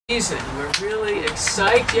season. We're really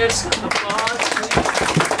excited. Yes, applause.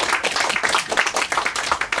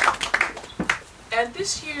 And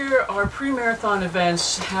this year, our pre-marathon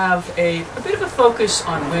events have a bit of a focus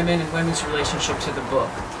on women and women's relationship to the book.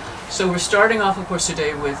 So we're starting off, of course,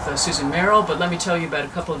 today with Susan Merrell, but let me tell you about a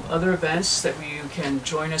couple of other events that you can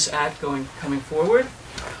join us at coming forward.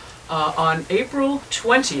 On April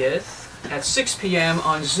 20th at 6 p.m.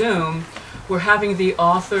 on Zoom, we're having the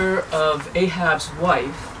author of Ahab's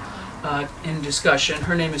Wife in discussion.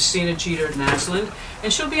 Her name is Sina Jeter Naslund,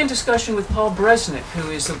 and she'll be in discussion with Paul Bresnick, who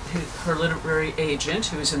is her literary agent,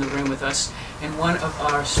 who is in the room with us, and one of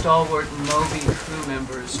our stalwart Moby crew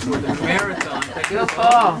members for the marathon. Go,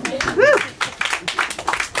 Paul!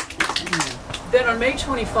 Then on May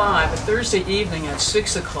 25, a Thursday evening at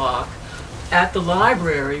 6 o'clock, at the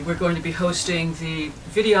library, we're going to be hosting the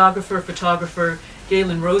videographer, photographer,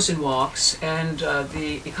 Galen Rosenwalks, and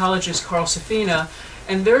the ecologist Carl Safina,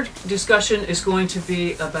 and their discussion is going to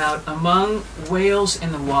be about among whales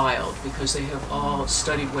in the wild, because they have all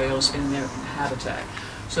studied whales in their habitat.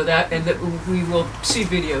 So that we will see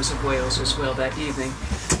videos of whales as well that evening.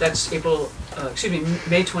 That's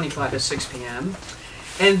May 25 at 6 p.m.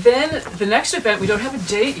 And then the next event, we don't have a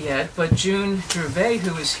date yet, but June Gervais,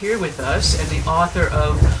 who is here with us, and the author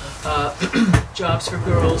of Jobs for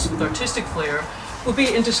Girls with Artistic Flair, will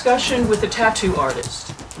be in discussion with a tattoo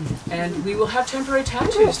artist. And we will have temporary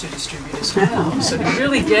tattoos to distribute as well. So to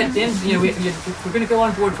really get in, you know, if we're going to go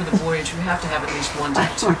on board for the voyage, we have to have at least one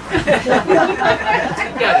tattoo.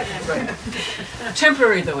 Got it, right.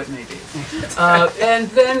 Temporary though it may be. And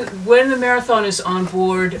then when the marathon is on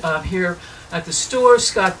board here at the store,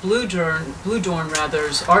 Scott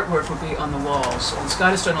Bluedorn's artwork will be on the walls. And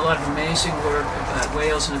Scott has done a lot of amazing work about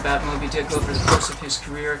whales and about Moby-Dick over the course of his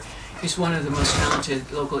career. He's one of the most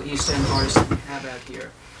talented local East End artists that we have out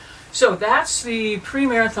here. So that's the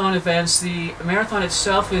pre-marathon events. The marathon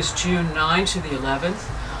itself is June 9 to the 11th.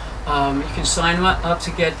 You can sign up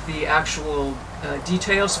to get the actual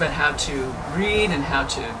details about how to read and how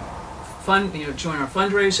to join our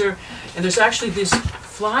fundraiser. And there's actually these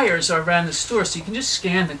flyers around the store, so you can just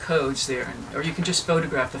scan the codes there, or you can just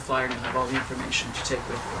photograph the flyer and have all the information to take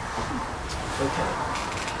with you.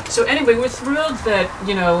 Okay. So anyway, we're thrilled that,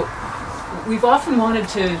 you know, we've often wanted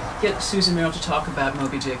to get Susan Merrell to talk about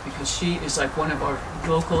Moby-Dick because she is like one of our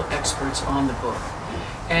local experts on the book.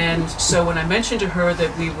 And so when I mentioned to her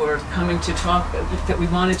that we were coming to talk, that we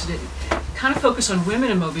wanted to kind of focus on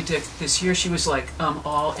women in Moby-Dick this year, she was like, I'm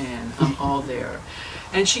all in, I'm all there.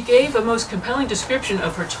 And she gave a most compelling description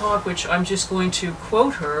of her talk, which I'm just going to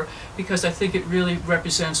quote her because I think it really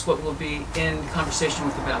represents what we'll be in conversation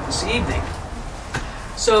with about this evening.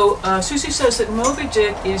 So Susie says that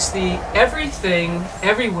Moby-Dick is the everything,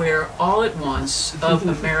 everywhere, all at once of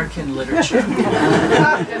American literature.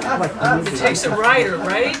 It takes a writer,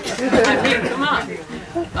 right? I mean, come on.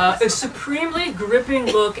 A supremely gripping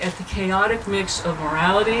look at the chaotic mix of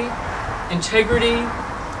morality, integrity,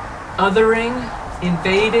 othering,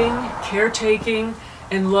 invading, caretaking,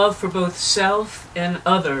 and love for both self and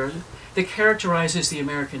other that characterizes the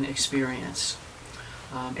American experience.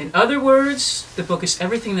 In other words, the book is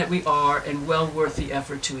everything that we are and well worth the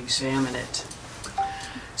effort to examine it.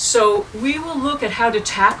 So we will look at how to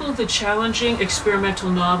tackle the challenging experimental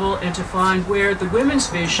novel and to find where the women's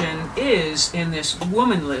vision is in this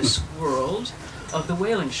womanless world of the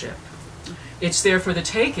whaling ship. It's there for the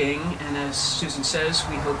taking, and as Susan says,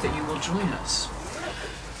 we hope that you will join us.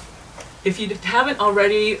 If you haven't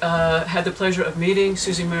already had the pleasure of meeting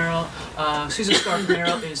Susan Merrell, Susan Scarf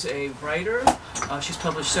Merrell is a writer. She's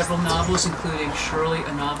published several novels, including Shirley,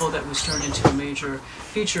 a novel that was turned into a major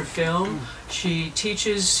feature film. She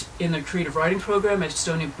teaches in the creative writing program at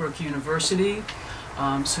Stony Brook University.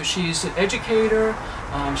 So she's an educator,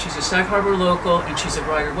 she's a Sag Harbor local, and she's a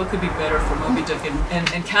writer. What could be better for Moby-Dick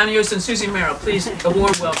and Canios than Susan Merrell? Please, a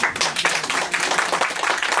warm welcome.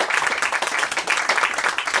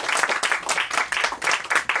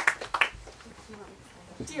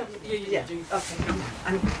 Yeah.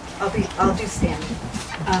 Okay. I'll do standing.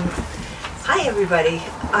 Hi everybody.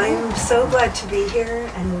 I'm so glad to be here,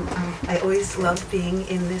 and I always love being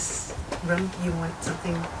in this room. You want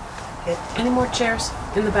something hit? Any more chairs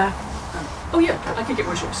in the back? Oh yeah, I can get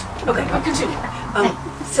more chairs. Okay, I'll continue.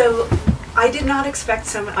 So I did not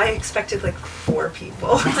expect I expected like 4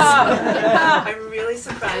 people. I'm really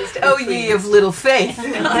surprised. Oh, ye of little faith.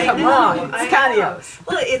 I know. Come on, it's Canio.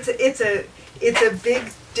 Well, it's a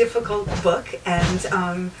big difficult book, and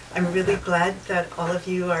I'm really glad that all of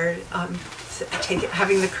you are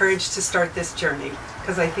having the courage to start this journey,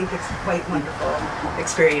 because I think it's quite wonderful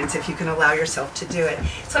experience if you can allow yourself to do it.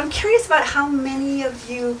 So I'm curious about how many of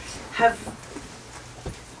you have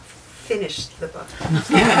finished the book.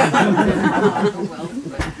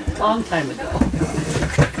 Long time ago.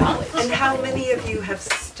 College. And how many of you have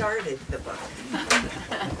started the book?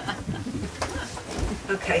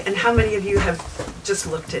 Okay, and how many of you have just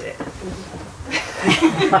looked at it?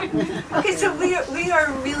 Okay, so we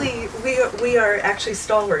are actually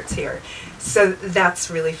stalwarts here, so that's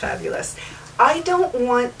really fabulous. I don't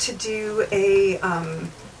want to do a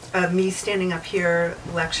me standing up here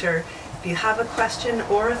lecture. If you have a question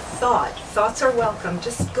or a thought, thoughts are welcome.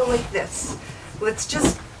 Just go like this. Let's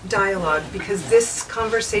just dialogue, because this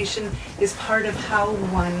conversation is part of how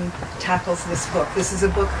one tackles this book. This is a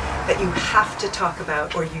book that you have to talk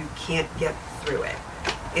about or you can't get through it.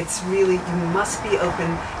 It's really, you must be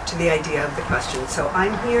open to the idea of the question. So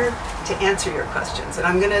I'm here to answer your questions. And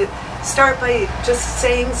I'm going to start by just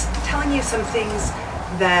telling you some things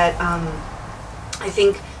that I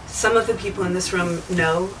think some of the people in this room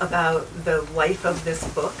know about the life of this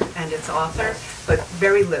book and its author, but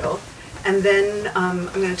very little. And then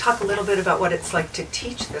I'm going to talk a little bit about what it's like to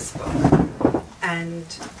teach this book. And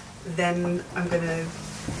then I'm going to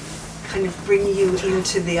kind of bring you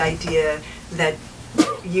into the idea that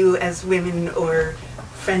you as women or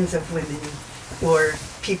friends of women or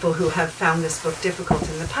people who have found this book difficult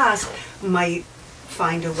in the past might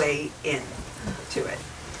find a way in to it.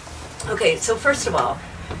 Okay, so first of all,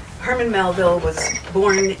 Herman Melville was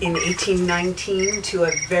born in 1819 to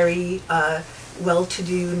a very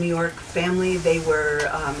well-to-do New York family.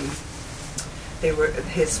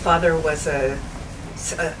 His father was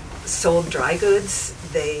sold dry goods.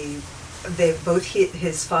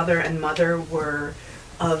 His father and mother were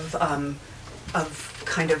of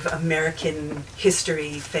kind of American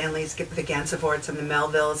history families, the Gansevoorts and the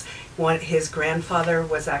Melvilles. His grandfather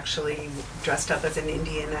was actually dressed up as an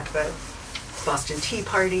Indian at the Boston Tea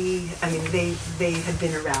Party. I mean, they had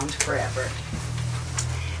been around forever.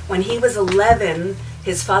 When he was 11,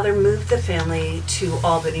 his father moved the family to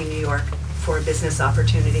Albany, New York for a business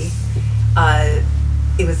opportunity.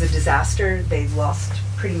 It was a disaster. They lost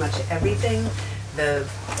pretty much everything. The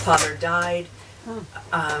father died.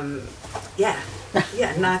 Yeah,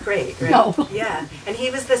 not great, right? No. Yeah, and he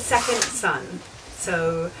was the second son.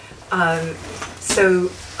 So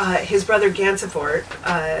his brother Gansevoort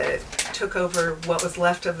took over what was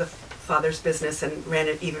left of the father's business and ran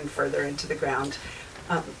it even further into the ground.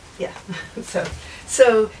 Yeah, so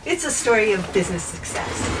it's a story of business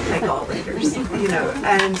success, like all writers, you know.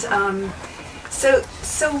 And so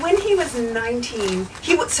when he was 19,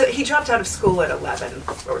 he dropped out of school at 11.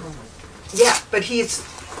 But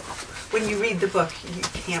when you read the book, you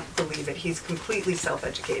can't believe it. He's completely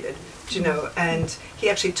self-educated, you know, and he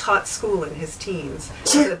actually taught school in his teens.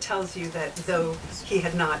 So it tells you that though he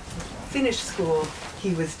had not finished school,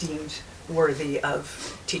 he was deemed worthy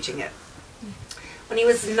of teaching it. When he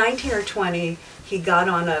was 19 or 20, he got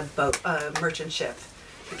on a boat, a merchant ship.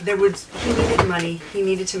 He needed money, he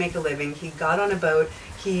needed to make a living. He got on a boat,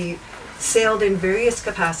 he sailed in various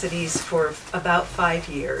capacities for about 5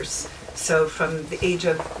 years. So from the age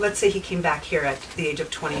of, let's say he came back here at the age of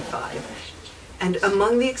 25. And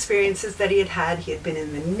among the experiences that he had been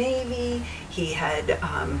in the Navy, he had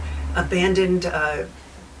abandoned, oh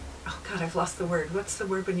God, I've lost the word. What's the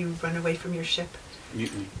word when you run away from your ship?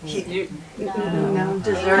 Deserter?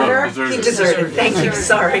 He deserted, thank you,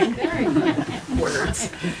 sorry. Words.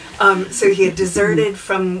 So he had deserted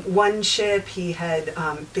from one ship, he had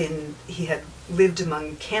lived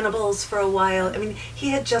among cannibals for a while. I mean,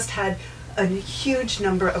 he had just had a huge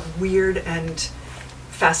number of weird and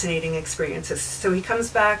fascinating experiences. So he comes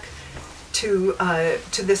back to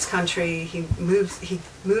this country, he moves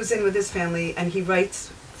in with his family, and he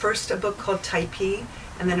writes first a book called Taipei,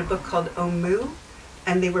 and then a book called Omu.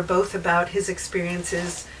 And they were both about his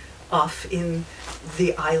experiences off in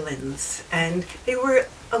the islands. And they were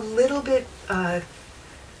a little bit, they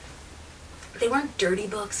weren't dirty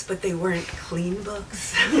books, but they weren't clean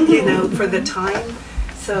books, you know, for the time.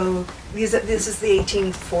 So this is the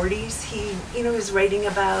 1840s. He, you know, was writing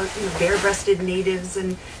about, you know, bare-breasted natives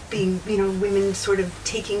and being, you know, women sort of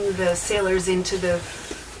taking the sailors into the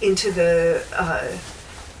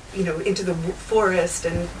forest,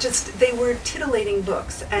 and just, they were titillating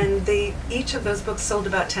books, and each of those books sold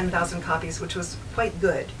about 10,000 copies, which was quite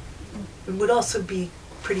good. It would also be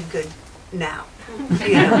pretty good now,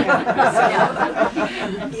 you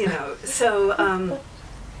know. So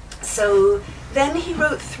then he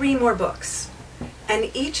wrote 3 more books, And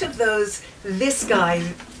each of those, this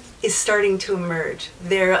guy is starting to emerge.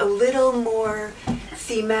 They're a little more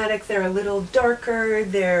thematic, they're a little darker,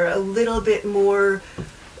 they're a little bit more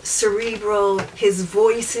cerebral, his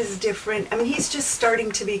voice is different. I mean, he's just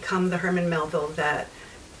starting to become the Herman Melville that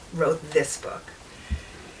wrote this book.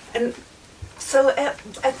 And so at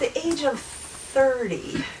the age of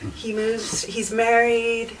 30, he moves, he's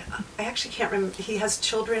married, I actually can't remember, he has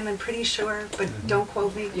children, I'm pretty sure, but don't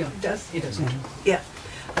quote me. Yeah, Does? he does. Yeah.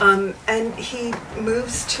 And he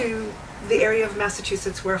moves to the area of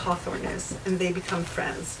Massachusetts where Hawthorne is, and they become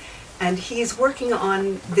friends. And he's working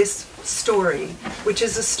on this story, which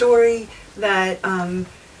is a story that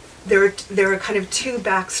there are kind of two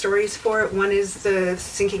backstories for it. One is the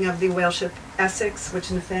sinking of the whale ship Essex, which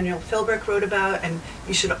Nathaniel Philbrick wrote about, and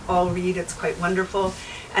you should all read, it's quite wonderful.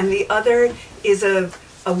 And the other is a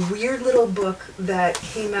weird little book that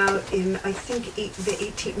came out in, I think,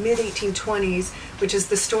 the mid-1820s, which is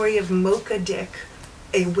the story of Moby-Dick,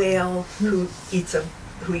 a whale who eats a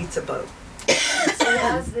boat. So he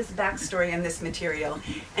has this backstory and this material,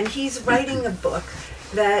 and he's writing a book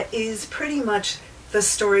that is pretty much the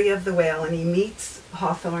story of the whale, and he meets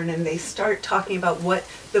Hawthorne, and they start talking about what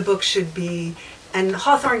the book should be, and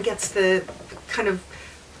Hawthorne gets the kind of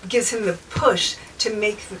gives him the push to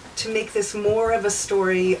make this more of a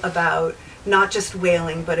story about not just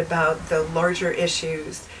whaling, but about the larger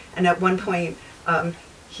issues. And at one point,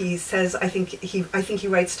 he says, I think he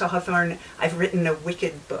writes to Hawthorne, "I've written a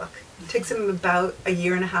wicked book." It takes him about a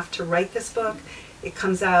year and a half to write this book. It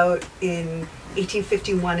comes out in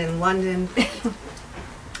 1851 in London.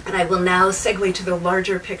 And I will now segue to the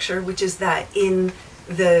larger picture, which is that in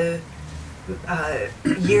the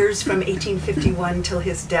years from 1851 till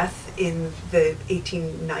his death in the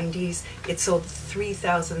 1890s, it sold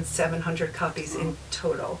 3,700 copies in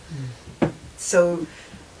total. So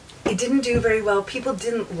it didn't do very well. People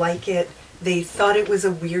didn't like it. They thought it was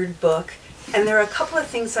a weird book. And there are a couple of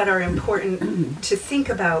things that are important to think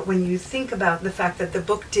about when you think about the fact that the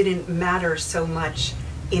book didn't matter so much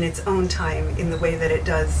in its own time in the way that it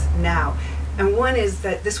does now. And one is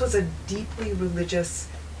that this was a deeply religious,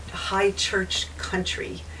 high church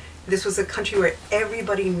country. This was a country where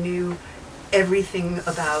everybody knew everything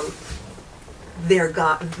about their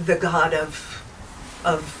God, the God of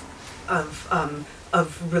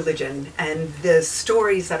religion, and the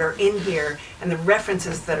stories that are in here and the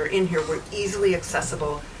references that are in here were easily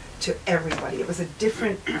accessible to everybody. It was a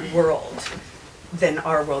different world than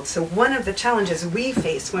our world. So one of the challenges we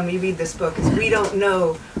face when we read this book is we don't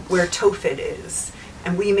know where Tophet is,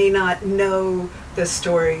 and we may not know the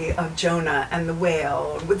story of Jonah and the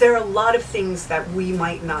whale. There are a lot of things that we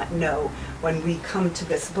might not know when we come to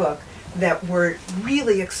this book that were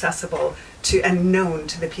really accessible to and known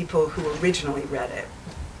to the people who originally read it.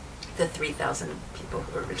 The 3,000 people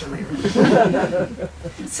who originally read it.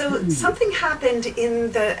 So something happened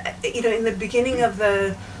in the beginning of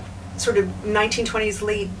the sort of 1920s,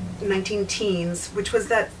 late 19-teens, which was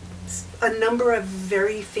that a number of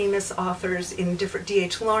very famous authors in different,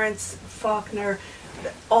 D.H. Lawrence, Faulkner,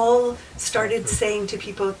 all started saying to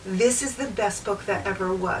people, this is the best book that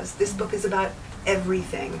ever was. This book is about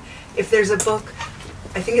everything. If there's a book,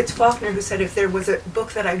 I think it's Faulkner who said, if there was a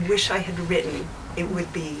book that I wish I had written, it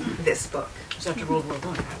would be this book. It's after World War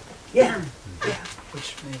I. Yeah, yeah.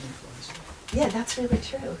 Which may have influenced it. Yeah, that's really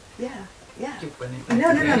true. Yeah. Yeah. Keep winning.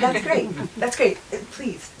 No, that's great. That's great.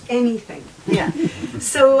 Please, anything. Yeah.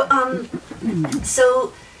 So,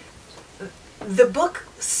 so the book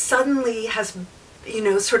suddenly has,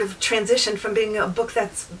 sort of transitioned from being a book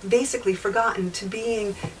that's basically forgotten to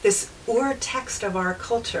being this ur-text of our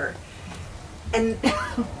culture. And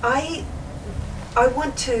I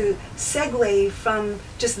want to segue from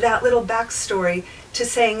just that little backstory to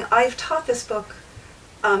saying I've taught this book,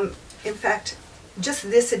 in fact, just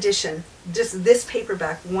this edition, just this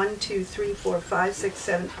paperback, 1, 2, 3, 4, 5, 6,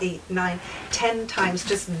 7, 8, 9, 10 times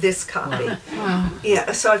just this copy. Wow.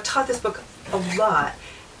 Yeah, so I've taught this book a lot.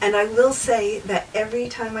 And I will say that every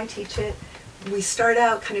time I teach it, we start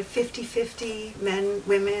out kind of 50-50 men,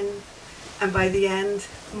 women, and by the end,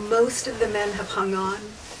 most of the men have hung on.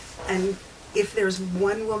 And if there's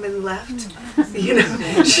one woman left,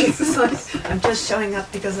 she's like, I'm just showing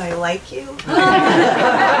up because I like you.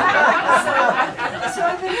 So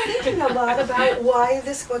I've been thinking a lot about why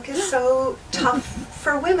this book is so tough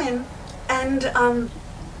for women. And I'm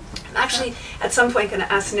actually, at some point, going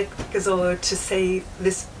to ask Nick Gazzolo to say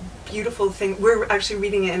this beautiful thing. We're actually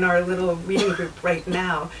reading it in our little reading group right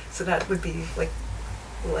now, so that would be like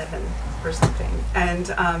 11 or something.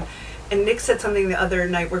 And Nick said something the other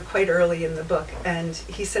night, we're quite early in the book, and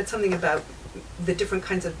he said something about the different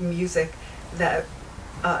kinds of music that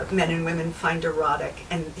men and women find erotic,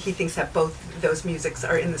 and he thinks that both those musics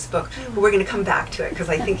are in this book. But we're going to come back to it because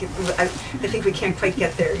I think I think we can't quite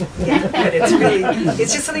get there yet. But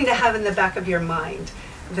it's just something to have in the back of your mind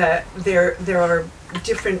that there are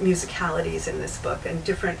different musicalities in this book and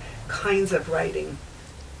different kinds of writing.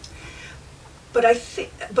 But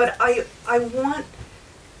I want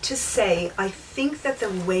to say, I think that the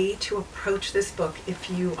way to approach this book, if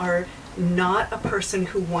you are not a person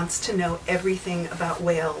who wants to know everything about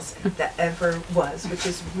whales that ever was, which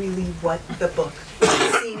is really what the book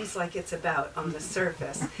seems like it's about on the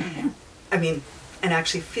surface, I mean, and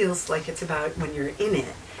actually feels like it's about when you're in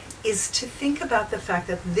it, is to think about the fact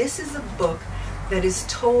that this is a book that is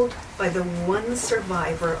told by the one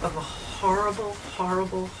survivor of a horrible,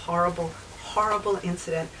 horrible, horrible, horrible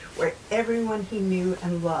incident where everyone he knew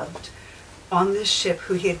and loved on this ship,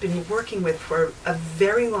 who he had been working with for a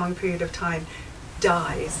very long period of time,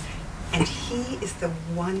 dies, and he is the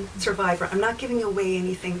one survivor. I'm not giving away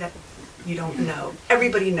anything that you don't know.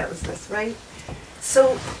 Everybody knows this, right?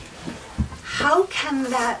 So how can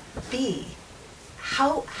that be?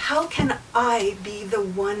 How can I be the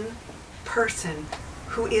one person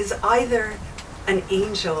who is either an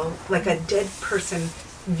angel, like a dead person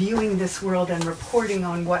viewing this world and reporting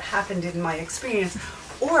on what happened in my experience,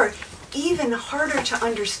 or even harder to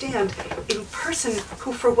understand, a person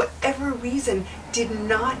who for whatever reason did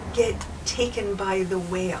not get taken by the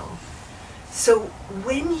whale. So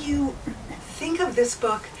when you think of this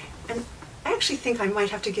book, and I actually think I might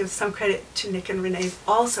have to give some credit to Nick and Renee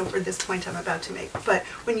also for this point I'm about to make, but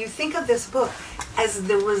when you think of this book as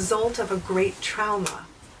the result of a great trauma,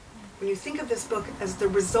 when you think of this book as the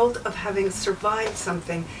result of having survived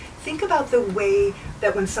something, think about the way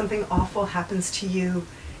that when something awful happens to you,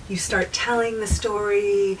 you start telling the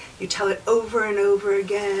story, you tell it over and over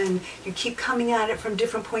again, you keep coming at it from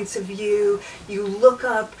different points of view, you look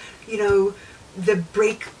up, you know, the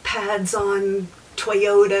brake pads on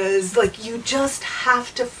Toyotas, like you just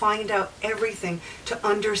have to find out everything to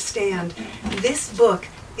understand. This book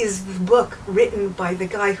is the book written by the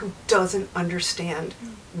guy who doesn't understand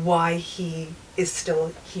why he is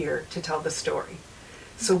still here to tell the story.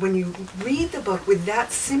 So when you read the book with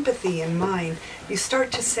that sympathy in mind, you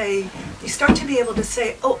start to be able to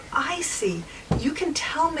say, oh, I see. You can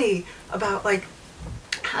tell me about like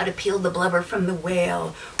how to peel the blubber from the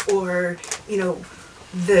whale, or, you know,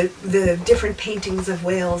 the different paintings of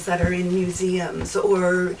whales that are in museums,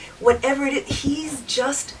 or whatever it is. He's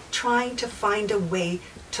just trying to find a way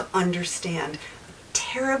to understand.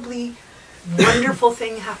 Terribly wonderful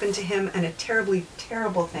thing happened to him, and a terribly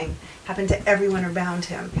terrible thing happened to everyone around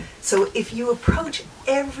him. So if you approach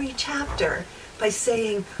every chapter by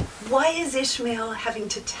saying, why is Ishmael having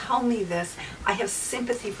to tell me this? I have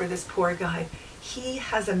sympathy for this poor guy. He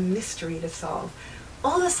has a mystery to solve.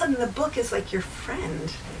 All of a sudden the book is like your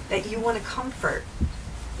friend that you want to comfort.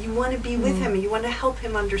 You want to be with him, and you want to help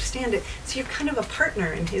him understand it. So you're kind of a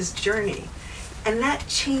partner in his journey. And that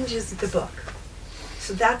changes the book.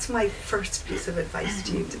 So that's my first piece of advice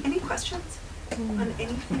to you. Any questions on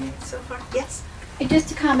anything so far? Yes? And just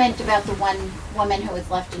to comment about the one woman who was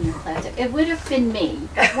left in your class, it would have been me.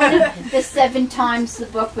 One of the 7 times the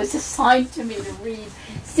book was assigned to me to read,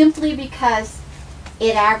 simply because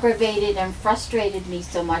it aggravated and frustrated me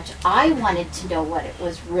so much. I wanted to know what it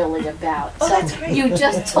was really about. Oh, so that's great. You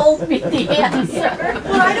just told me the answer.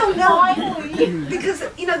 Well, I don't know. Because,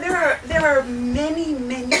 you know, there are many,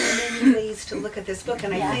 many, many ways to look at this book,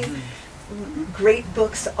 and I think great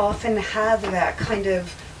books often have that kind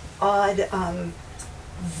of odd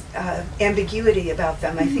ambiguity about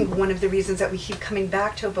them. I think one of the reasons that we keep coming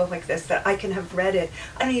back to a book like this, that I can have read it,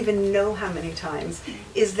 I don't even know how many times,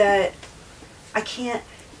 is that I can't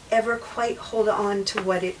ever quite hold on to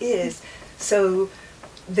what it is. So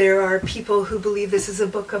there are people who believe this is a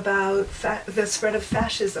book about the spread of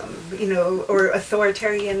fascism, you know, or the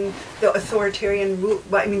authoritarian rule.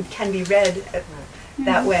 Well, I mean, can be read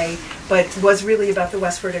that way, but was really about the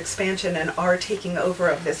westward expansion and our taking over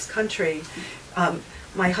of this country.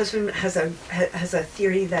 My husband has a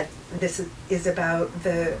theory that this is about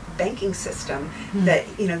the banking system, that,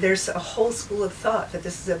 you know, there's a whole school of thought that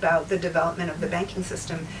this is about the development of the banking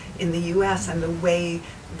system in the U.S. and the way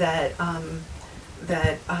that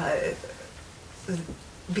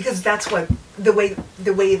because that's what the way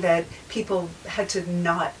that people had to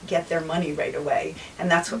not get their money right away,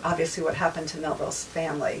 and that's obviously what happened to Melville's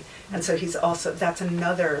family. And so that's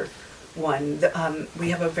another one. We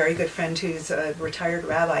have a very good friend who's a retired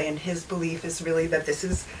rabbi, and his belief is really that this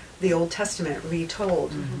is the Old Testament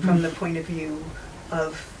retold from the point of view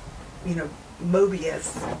of, you know, Moby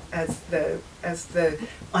as the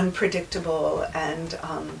unpredictable and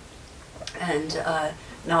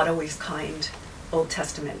not always kind Old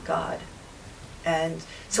Testament God. And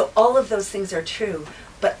so all of those things are true,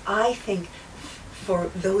 but I think for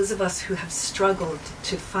those of us who have struggled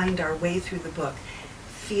to find our way through the book,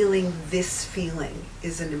 feeling this feeling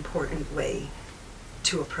is an important way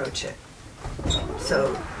to approach it.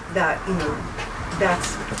 So that, you know,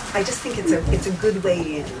 that's, I just think it's a good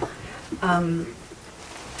way in.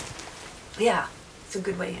 Yeah, it's a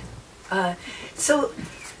good way in. So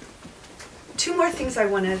two more things I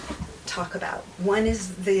want to talk about. One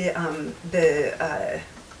is the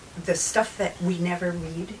stuff that we never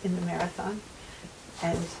read in the marathon,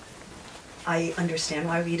 and I understand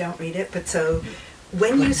why we don't read it. But so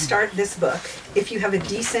when you start this book, if you have a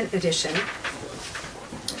decent edition,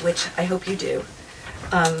 which I hope you do,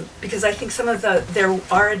 because I think there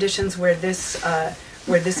are editions where this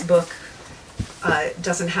book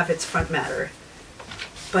doesn't have its front matter,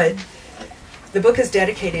 but the book is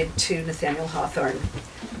dedicated to Nathaniel Hawthorne.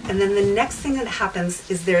 And then the next thing that happens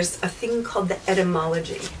is there's a thing called the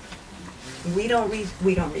etymology. We don't read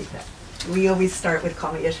that. We always start with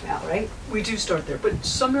Call Me Ishmael, right? We do start there, but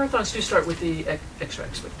some marathons do start with the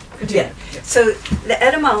extracts. But continue. Yeah. So the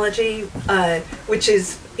etymology, which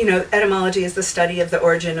is, you know, etymology is the study of the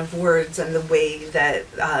origin of words and the way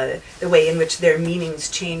in which their meanings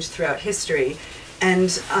change throughout history.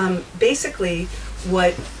 And basically,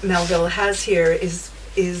 what Melville has here is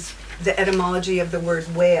the etymology of the word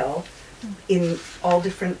whale in all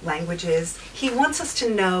different languages. He wants us to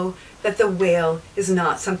know that the whale is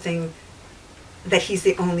not something that he's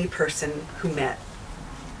the only person who met.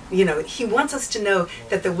 You know, he wants us to know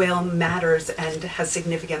that the whale matters and has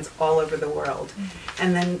significance all over the world.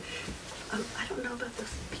 And then, I don't know about those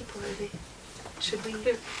people, are they, should we?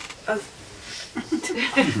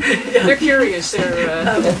 They're curious. They're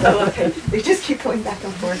okay. They just keep going back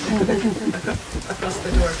and forth across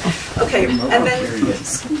the door. Okay, and then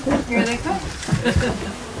Here they come.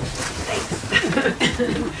 Thanks.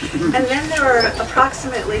 And then there are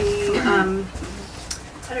approximately,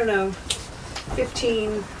 I don't know,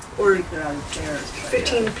 15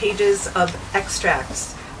 pages of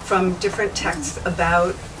extracts from different texts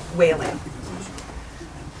about whaling,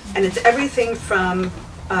 and it's everything from.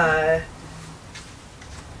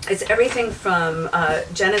 It's everything from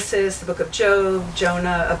Genesis, the book of Job,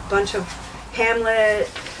 Jonah, a bunch of Hamlet,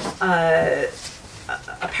 A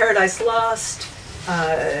Paradise Lost,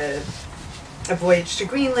 A Voyage to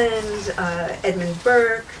Greenland, Edmund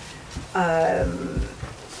Burke, I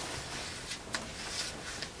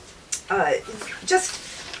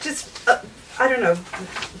don't know,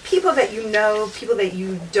 people that you know, people that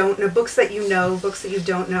you don't know, books that you know, books that you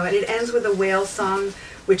don't know, and it ends with a whale song,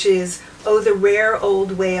 which is, "Oh, the rare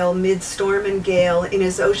old whale, mid storm and gale, in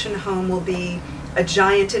his ocean home will be a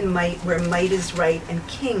giant in might, where might is right, and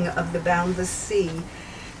king of the boundless sea."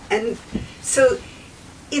 And so,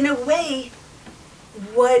 in a way,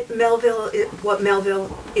 what Melville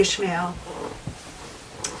Ishmael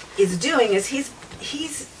is doing is he's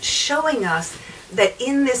showing us that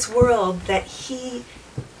in this world that he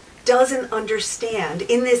doesn't understand,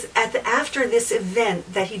 after this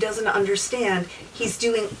event that he doesn't understand, he's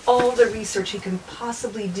doing all the research he can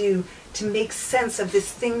possibly do to make sense of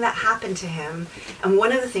this thing that happened to him. And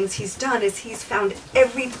one of the things he's done is he's found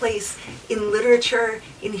every place in literature,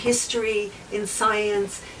 in history, in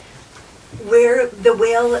science, where the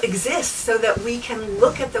whale exists, so that we can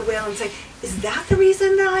look at the whale and say, is that the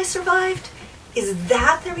reason that I survived? Is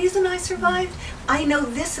that the reason I survived? I know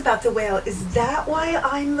this about the whale. Is that why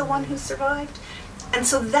I'm the one who survived? And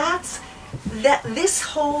so this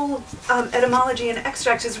whole etymology and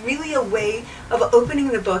extract is really a way of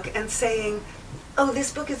opening the book and saying, oh,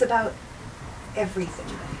 this book is about everything.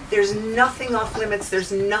 There's nothing off limits.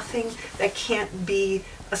 There's nothing that can't be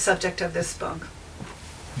a subject of this book.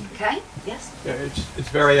 Okay? Yes? Yeah, it's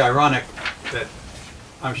very ironic that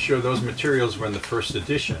I'm sure those materials were in the first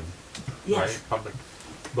edition. Yes. Right, public.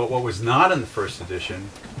 But what was not in the first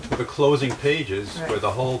edition were the closing pages, right, where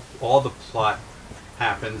all the plot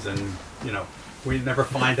happens, and we never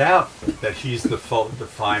find out that he's the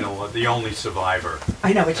final, the only survivor.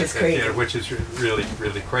 I know, which is crazy. Which is really,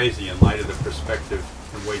 really crazy in light of the perspective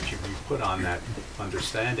and weight you put on that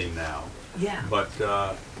understanding now. Yeah. But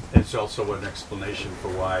it's also an explanation for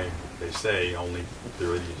why they say only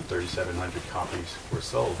 3,700 copies were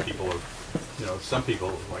sold. People are. Some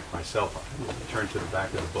people, like myself, turn to the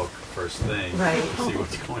back of the book first thing, right, to see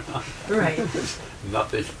what's going on. Right. There's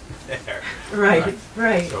nothing there. Right,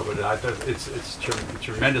 right. So, but it's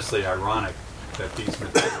tremendously ironic that these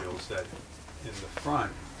materials that in the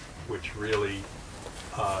front which really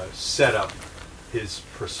set up his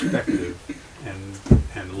perspective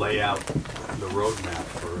and lay out the roadmap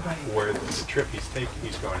for where the trip he's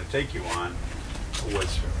going to take you on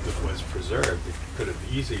was preserved. It could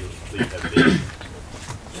have easily have been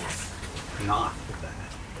not that.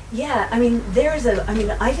 Yeah, I mean,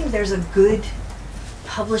 I think there's a good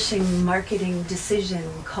publishing marketing decision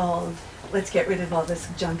called, let's get rid of all this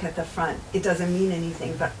junk at the front. It doesn't mean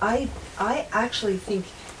anything, but I actually think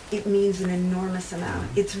it means an enormous amount.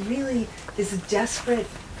 It's really this desperate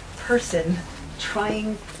person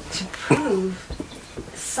trying to prove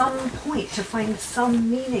some point, to find some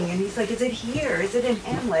meaning, and he's like, is it here? Is it in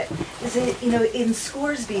Hamlet? Is it, in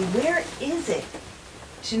Scoresby? Where is it?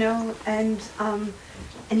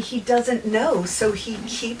 And he doesn't know, so he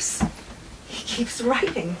keeps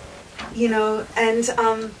writing,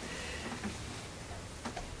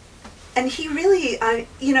 and he really,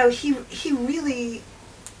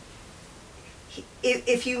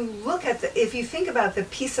 if you think about the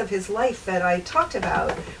piece of his life that I talked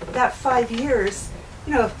about, that 5 years,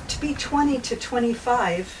 to be 20 to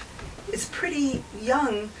 25 is pretty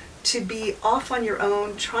young to be off on your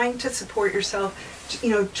own, trying to support yourself,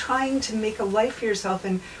 trying to make a life for yourself,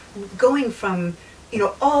 and going from,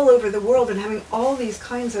 all over the world and having all these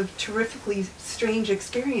kinds of terrifically strange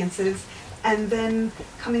experiences, and then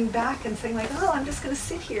coming back and saying like, oh, I'm just going to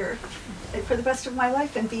sit here for the rest of my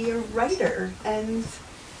life and be a writer. And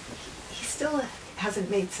he still hasn't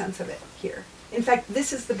made sense of it here. In fact,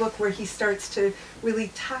 this is the book where he starts to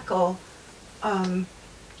really tackle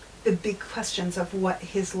the big questions of what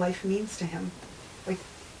his life means to him. Like,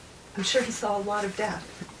 I'm sure he saw a lot of death.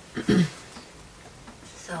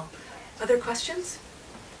 So, other questions?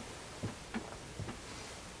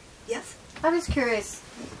 Yes? I was curious,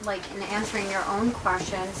 like, in answering your own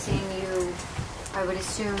question, seeing you, I would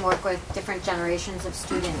assume, work with different generations of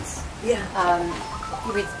students. Yeah.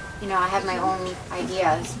 I have my own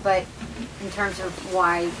ideas, but in terms of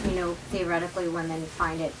why, theoretically women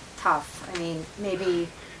find it tough, I mean, maybe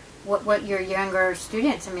what your younger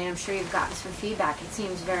students, I mean, I'm sure you've gotten some feedback. It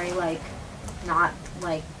seems very, not,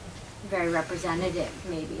 very representative,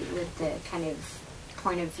 maybe, with the kind of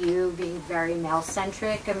point of view being very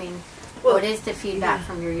male-centric. I mean, well, what is the feedback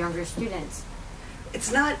from your younger students?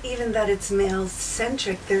 It's not even that it's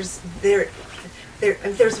male-centric. There's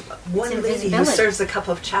one lady who serves a cup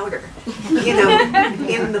of chowder,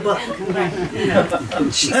 in the book.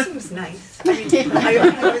 She seems nice. I mean,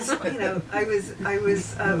 I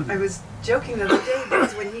was joking the other day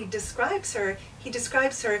because when he describes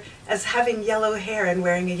her as having yellow hair and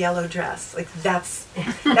wearing a yellow dress. Like that's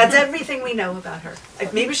everything we know about her.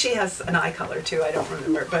 Like, maybe she has an eye color too. I don't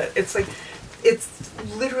remember, but it's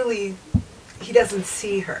literally he doesn't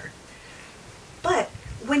see her. But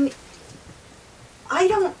when I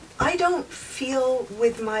don't feel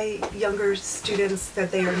with my younger students that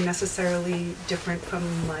they are necessarily different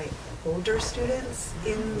from my older students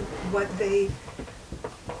in what they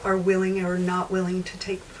are willing or not willing to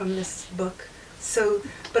take from this book. So,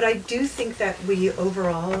 but I do think that we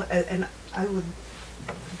overall, and I would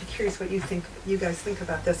be curious what you guys think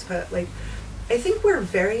about this, but I think we're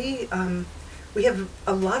very, we have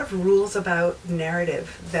a lot of rules about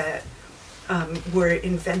narrative that were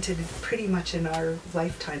invented pretty much in our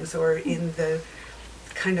lifetimes or in the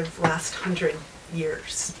kind of last 100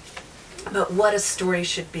 years about what a story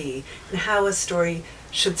should be and how a story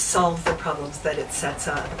should solve the problems that it sets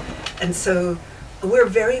up. And so we're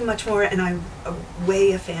very much more, and I'm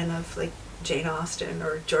way a fan of Jane Austen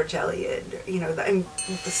or George Eliot, I'm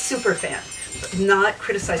a super fan, not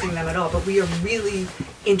criticizing them at all, but we are really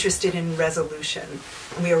interested in resolution,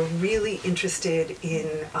 and we are really interested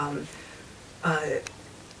in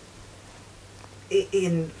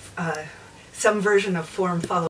some version of form follow